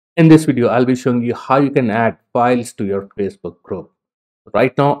In this video, I'll be showing you how you can add files to your Facebook group.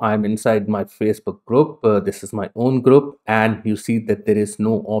 Right now, I'm inside my Facebook group. This is my own group, and you see that there is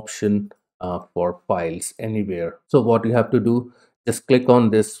no option for files anywhere. So what you have to do, just click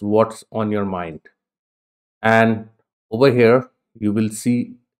on this what's on your mind. And over here, you will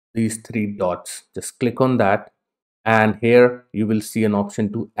see these three dots. Just click on that. And here you will see an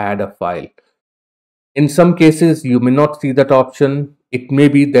option to add a file. In some cases, you may not see that option. It may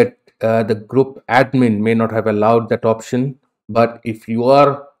be that the group admin may not have allowed that option, but if you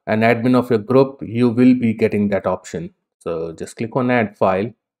are an admin of your group, you will be getting that option. So just click on add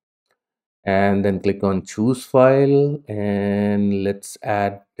file and then click on choose file, and let's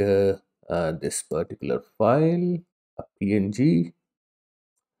add this particular file, a PNG,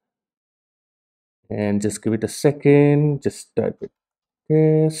 and just give it a second. Just type it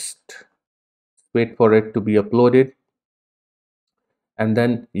test, wait for it to be uploaded, and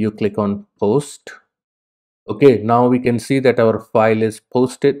then you click on post. Okay, now we can see that our file is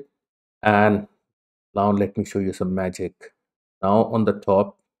posted, and now let me show you some magic. Now on the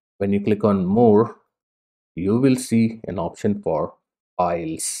top, when you click on more, you will see an option for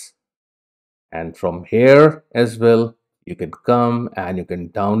files, and from here as well you can come and you can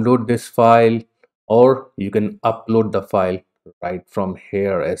download this file, or you can upload the file right from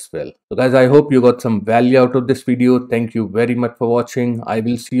here as well. So guys, I hope you got some value out of this video. Thank you very much for watching. I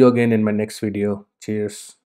will see you again in my next video. Cheers.